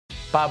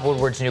Bob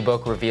Woodward's new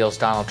book reveals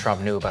Donald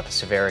Trump knew about the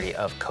severity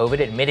of COVID,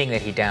 admitting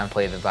that he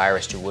downplayed the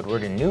virus to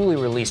Woodward in newly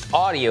released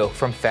audio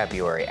from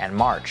February and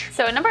March.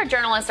 So a number of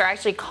journalists are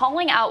actually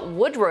calling out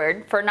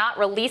Woodward for not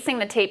releasing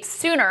the tape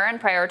sooner and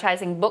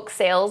prioritizing book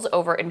sales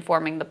over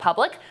informing the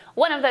public.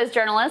 One of those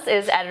journalists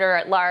is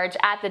editor-at-large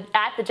at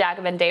the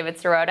Jacobin, David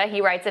Sirota.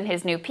 He writes in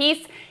his new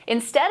piece,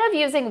 instead of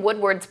using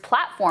Woodward's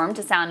platform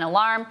to sound an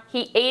alarm,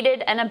 he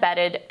aided and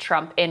abetted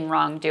Trump in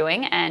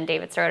wrongdoing. And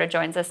David Sirota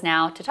joins us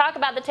now to talk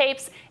about the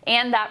tapes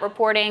and that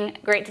reporting.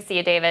 Great to see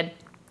you, David.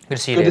 Good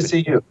to see you, David. Good to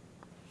see you.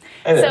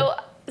 Hey there.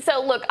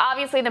 So look,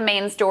 obviously the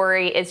main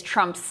story is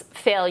Trump's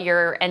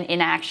failure and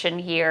inaction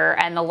here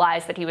and the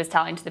lies that he was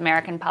telling to the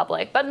American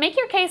public. But make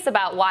your case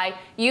about why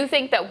you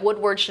think that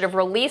Woodward should have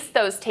released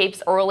those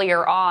tapes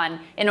earlier on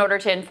in order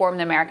to inform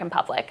the American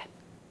public.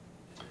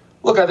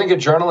 Look, I think a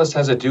journalist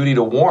has a duty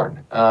to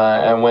warn.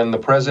 And when the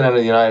president of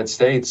the United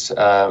States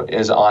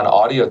is on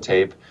audio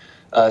tape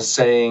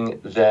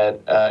saying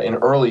that in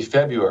early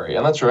February,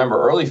 and let's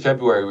remember, early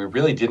February, we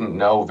really didn't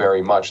know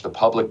very much. The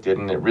public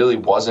didn't. It really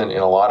wasn't in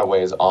a lot of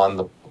ways on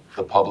the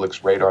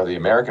public's radar, the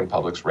American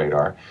public's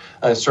radar.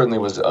 It certainly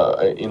was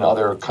in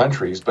other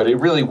countries, but it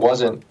really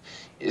wasn't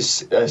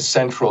a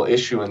central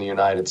issue in the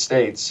United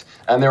States.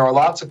 And there were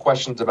lots of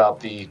questions about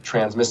the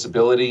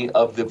transmissibility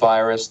of the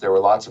virus. There were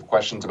lots of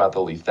questions about the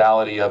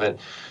lethality of it.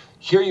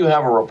 Here you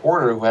have a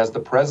reporter who has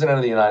the president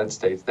of the United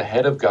States, the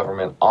head of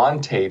government,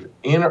 on tape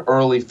in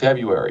early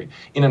February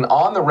in an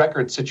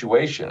on-the-record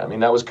situation. I mean,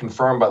 that was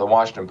confirmed by the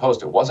Washington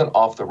Post. It wasn't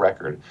off the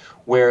record,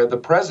 where the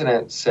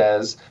president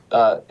says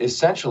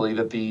essentially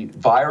that the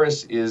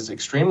virus is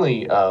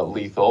extremely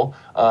lethal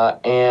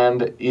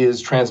and is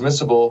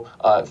transmissible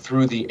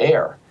through the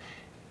air.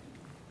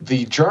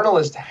 The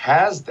journalist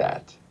has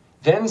that,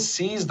 then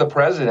sees the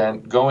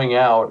president going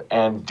out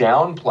and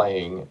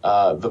downplaying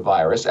the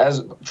virus,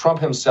 as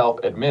Trump himself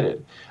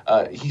admitted.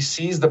 He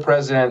sees the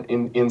president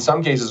in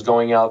some cases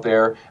going out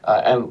there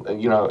and,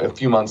 a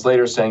few months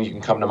later saying, you can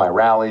come to my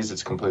rallies,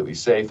 it's completely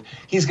safe.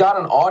 He's got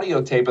an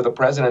audio tape of the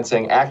president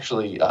saying,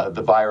 actually,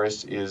 the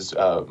virus is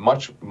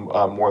much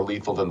more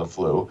lethal than the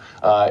flu.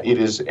 It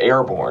is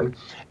airborne.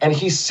 And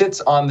he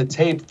sits on the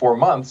tape for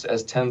months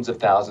as tens of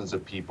thousands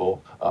of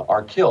people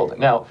are killed.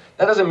 Now,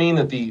 that doesn't mean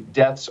that the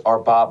deaths are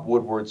Bob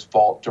Woodward's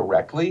fault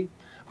directly.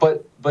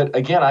 But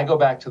again, I go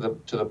back to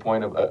the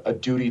point of a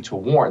duty to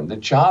warn. The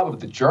job of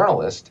the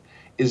journalist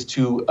is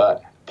to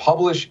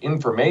publish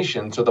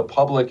information so the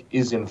public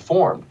is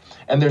informed.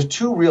 And there's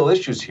two real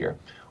issues here.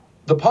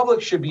 The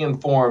public should be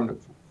informed,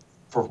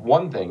 for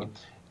one thing.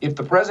 If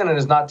the president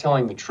is not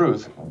telling the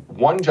truth,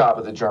 one job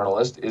of the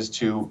journalist is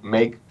to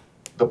make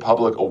the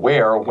public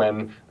aware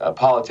when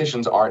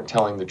politicians aren't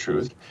telling the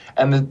truth.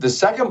 And the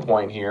second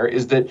point here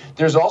is that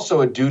there's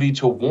also a duty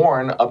to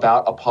warn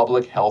about a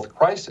public health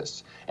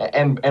crisis.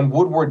 And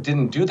Woodward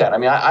didn't do that. I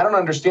mean, I don't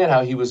understand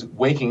how he was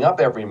waking up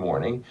every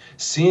morning,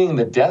 seeing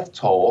the death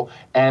toll,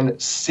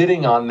 and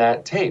sitting on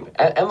that tape.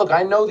 And look,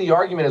 I know the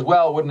argument is,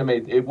 well, it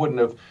wouldn't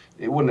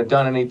have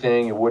done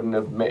anything. It wouldn't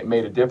have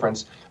made a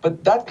difference.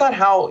 But that's not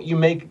how you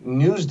make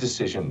news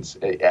decisions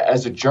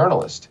as a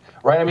journalist,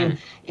 right? I mean,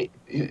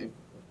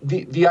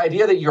 the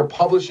idea that you're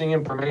publishing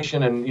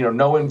information and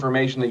no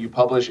information that you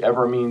publish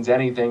ever means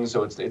anything,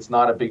 so it's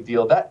not a big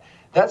deal.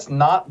 That's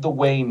not the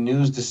way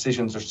news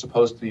decisions are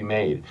supposed to be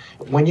made.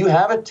 When you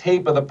have a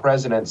tape of the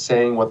president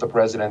saying what the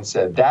president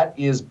said, that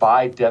is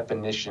by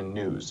definition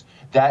news.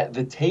 That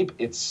the tape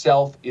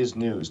itself is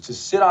news. To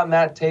sit on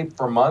that tape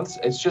for months,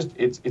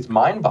 it's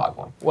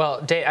mind-boggling.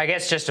 Well, I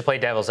guess just to play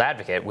devil's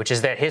advocate, which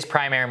is that his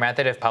primary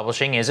method of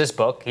publishing is his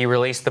book. He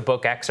released the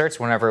book excerpts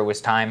whenever it was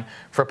time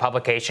for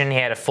publication. He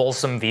had a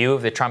fulsome view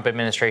of the Trump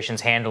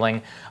administration's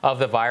handling of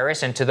the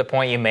virus, and to the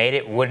point you made,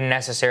 it wouldn't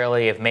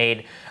necessarily have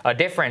made a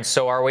difference.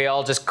 So are we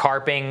all just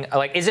carping?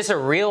 Like, is this a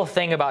real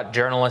thing about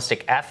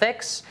journalistic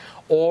ethics,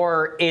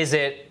 or is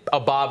it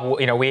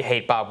we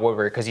hate Bob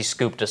Woodward because he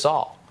scooped us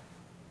all?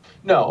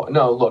 No.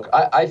 Look,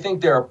 I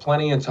think there are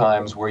plenty of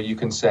times where you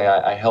can say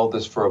I held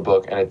this for a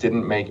book and it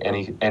didn't make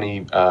any.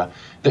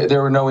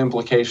 There were no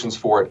implications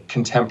for it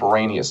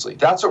contemporaneously.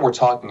 That's what we're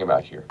talking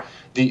about here.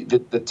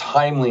 The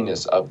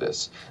timeliness of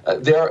this.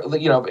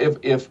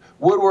 If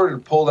Woodward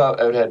had pulled out,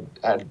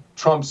 had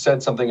Trump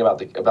said something about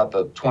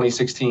the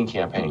 2016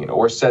 campaign,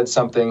 or said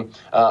something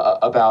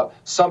about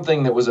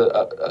something that was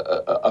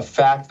a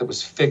fact that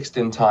was fixed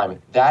in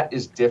time, that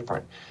is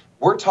different.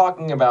 We're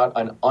talking about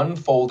an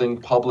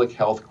unfolding public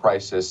health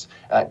crisis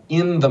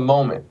in the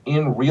moment,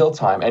 in real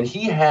time. And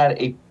he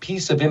had a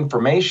piece of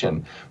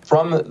information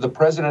from the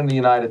president of the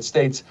United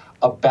States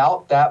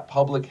about that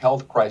public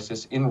health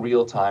crisis in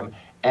real time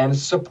and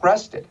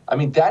suppressed it. I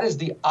mean, that is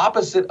the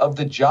opposite of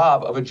the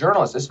job of a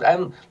journalist.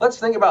 And let's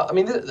think about,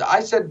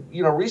 I said,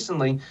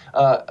 recently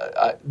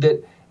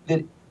that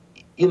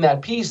in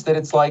that piece that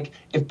it's like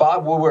if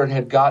Bob Woodward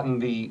had gotten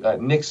the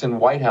Nixon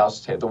White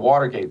House tape, the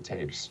Watergate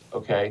tapes,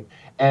 okay,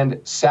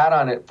 and sat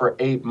on it for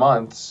 8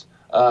 months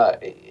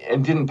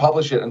and didn't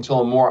publish it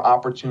until a more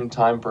opportune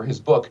time for his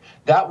book.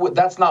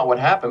 That's not what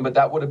happened, but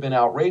that would have been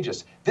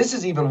outrageous. This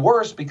is even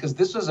worse because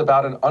this was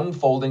about an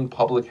unfolding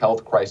public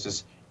health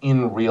crisis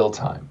in real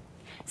time.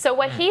 So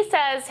what he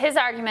says, his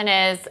argument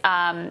is,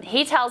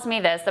 he tells me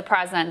this, the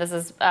president, this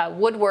is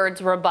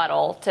Woodward's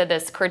rebuttal to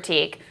this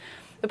critique.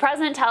 The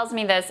president tells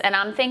me this, and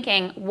I'm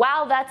thinking,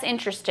 wow, that's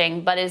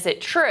interesting, but is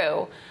it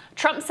true?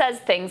 Trump says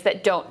things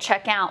that don't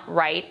check out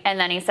right. And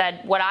then he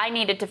said, what I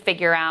needed to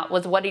figure out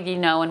was what did he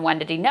know and when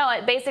did he know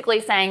it? Basically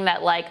saying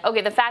that, like,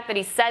 okay, the fact that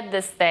he said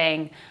this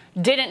thing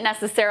didn't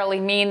necessarily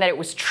mean that it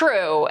was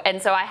true.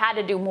 And so I had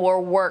to do more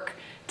work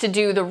to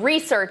do the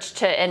research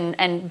to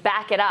and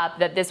back it up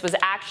that this was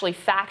actually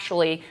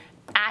factually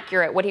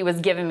accurate, what he was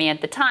giving me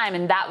at the time.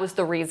 And that was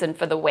the reason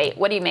for the wait.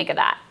 What do you make of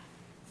that?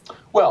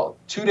 Well,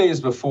 2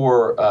 days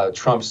before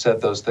Trump said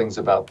those things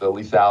about the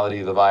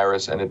lethality of the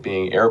virus and it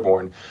being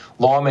airborne,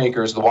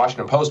 lawmakers, the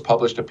Washington Post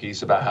published a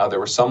piece about how there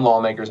were some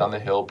lawmakers on the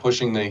Hill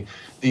pushing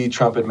the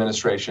Trump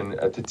administration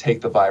to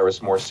take the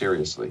virus more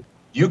seriously.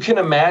 You can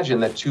imagine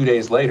that 2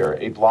 days later,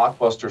 a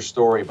blockbuster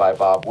story by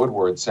Bob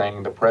Woodward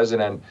saying the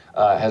president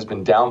has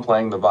been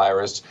downplaying the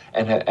virus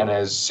and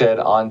has said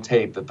on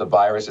tape that the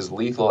virus is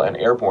lethal and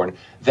airborne,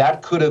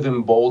 that could have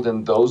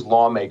emboldened those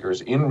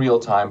lawmakers in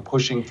real time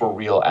pushing for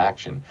real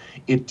action.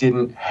 It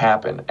didn't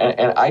happen.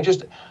 And I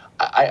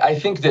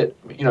think that,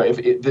 you know, if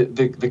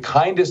the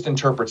kindest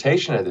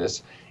interpretation of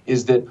this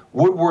is that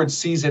Woodward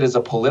sees it as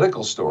a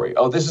political story.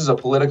 Oh, this is a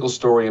political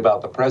story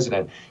about the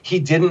president. He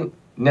didn't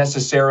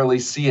necessarily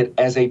see it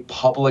as a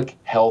public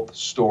health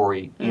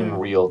story in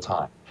real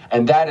time.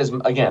 And that is,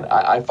 again,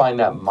 I find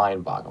that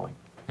mind-boggling.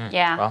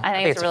 Yeah, well, I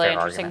think it's a really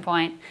interesting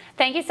point.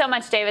 Thank you so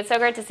much, David. So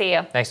great to see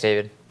you. Thanks,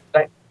 David.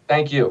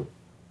 Thank you.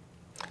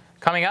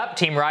 Coming up,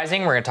 Team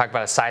Rising, we're going to talk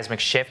about a seismic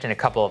shift in a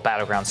couple of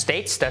battleground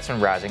states. That's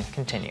when Rising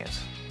continues.